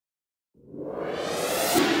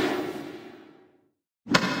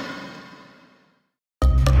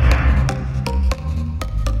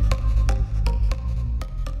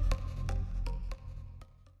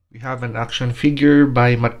have an action figure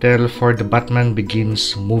by Mattel for the Batman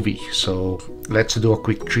Begins movie. So let's do a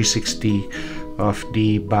quick 360 of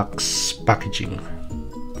the box packaging.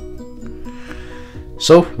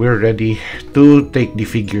 So we're ready to take the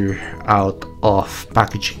figure out of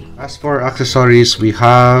packaging. As for accessories, we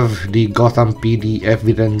have the Gotham PD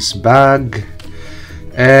evidence bag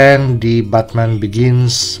and the Batman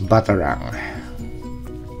Begins Batarang.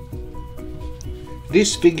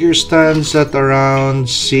 This figure stands at around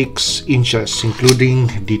 6 inches, including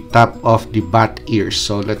the top of the bat ears.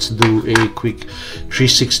 So let's do a quick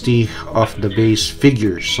 360 of the base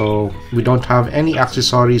figure. So we don't have any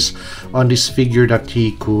accessories on this figure that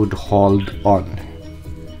he could hold on.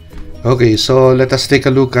 Okay, so let us take a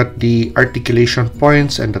look at the articulation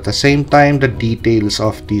points and at the same time the details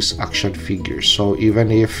of these action figures. So even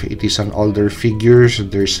if it is an older figure,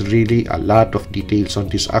 there's really a lot of details on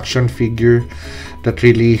this action figure that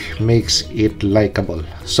really makes it likable.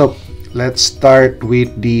 So let's start with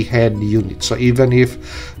the head unit. So even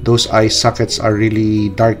if those eye sockets are really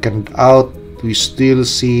darkened out, we still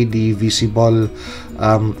see the visible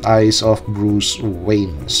eyes of Bruce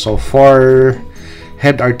Wayne. So for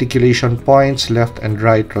head articulation points, left and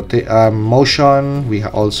right motion, we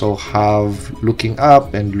also have looking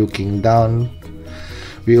up and looking down.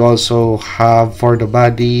 We also have for the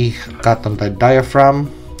body cut on the diaphragm,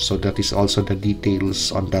 so that is also the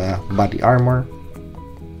details on the body armor.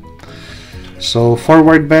 So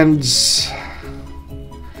forward bends,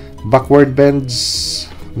 backward bends,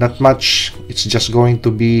 not much, it's just going to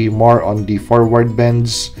be more on the forward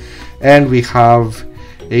bends. And we have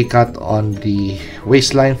a cut on the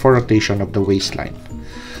waistline for rotation of the waistline.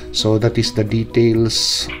 So that is the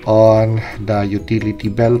details on the utility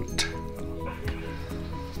belt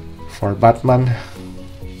for Batman.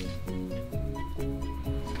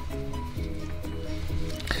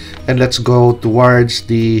 And let's go towards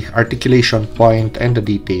the articulation point and the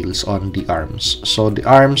details on the arms. So the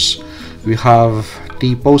arms, we have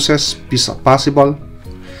T poses possible.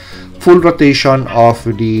 Full rotation of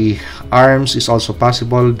the arms is also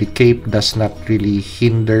possible. The cape does not really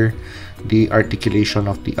hinder the articulation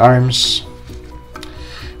of the arms.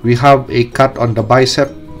 We have a cut on the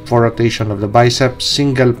bicep for rotation of the bicep,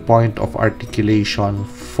 single point of articulation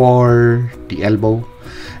for the elbow,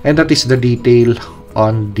 and that is the detail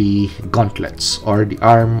on the gauntlets or the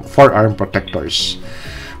forearm protectors.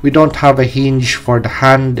 We don't have a hinge for the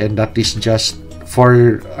hand, and that is just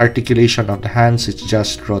for articulation of the hands, it's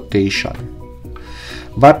just rotation.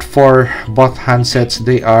 But for both handsets,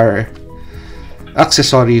 they are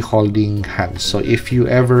accessory holding hands. So if you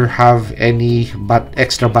ever have any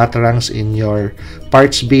extra batarangs in your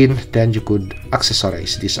parts bin, then you could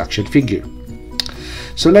accessorize this action figure.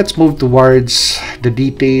 So let's move towards the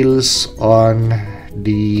details on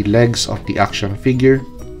the legs of the action figure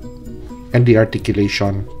and the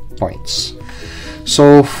articulation points.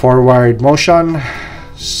 So forward motion,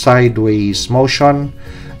 sideways motion,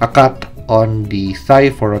 a cut on the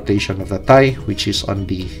thigh for rotation of the thigh, which is on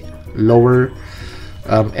the lower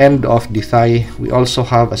end of the thigh. We also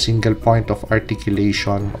have a single point of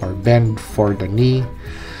articulation or bend for the knee.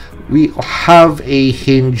 We have a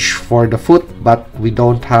hinge for the foot, but we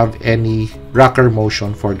don't have any rocker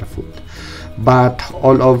motion for the foot. But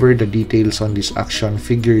all over the details on this action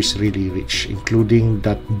figure is really rich, including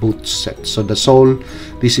that boot set. So the sole,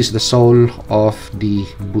 this is the sole of the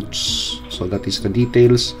boots, so that is the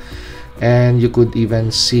details. And you could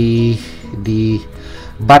even see the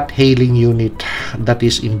bat hailing unit that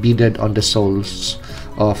is embedded on the soles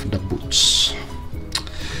of the boots.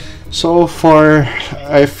 So for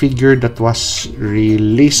a figure that was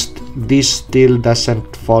released, this still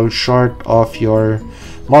doesn't fall short of your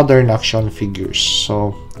modern action figures.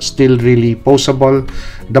 So still really poseable.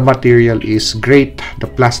 The material is great. The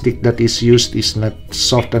plastic that is used is not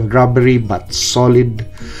soft and rubbery but solid.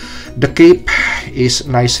 The cape is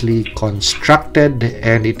nicely constructed,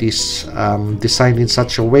 and it is designed in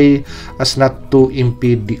such a way as not to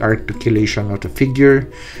impede the articulation of the figure,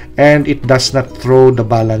 and it does not throw the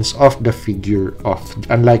balance of the figure off,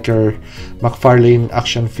 unlike your McFarlane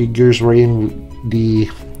action figures, wherein the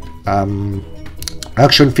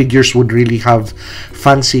action figures would really have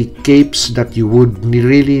fancy capes that you would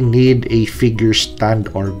really need a figure stand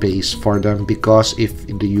or base for them, because if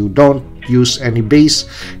you don't use any base,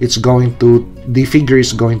 the figure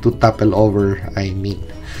is going to topple over, I mean.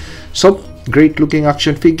 So great looking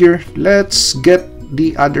action figure. Let's get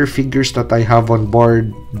the other figures that I have on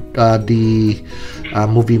board, the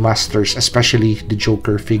movie masters, especially the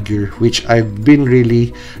Joker figure, which I've been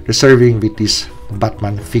really reserving with this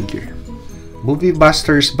Batman figure. Movie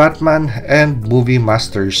Masters Batman and Movie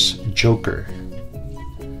Masters Joker.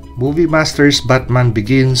 Movie Masters Batman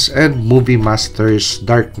Begins and Movie Masters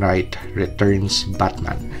Dark Knight Returns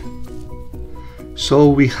Batman.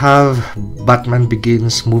 So we have Batman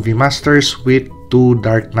Begins Movie Masters with 2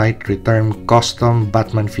 Dark Knight Return custom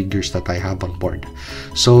Batman figures that I have on board.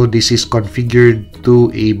 So this is configured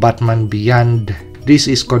to a Batman Beyond. This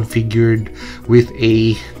is configured with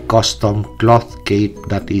a custom cloth cape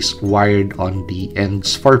that is wired on the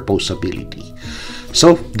ends for posability.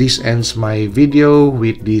 So this ends my video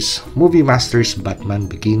with this Movie Masters Batman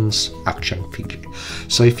Begins action figure.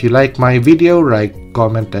 So if you like my video, like,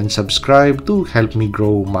 comment, and subscribe to help me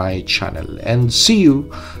grow my channel. And see you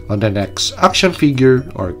on the next action figure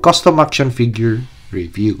or custom action figure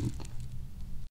review.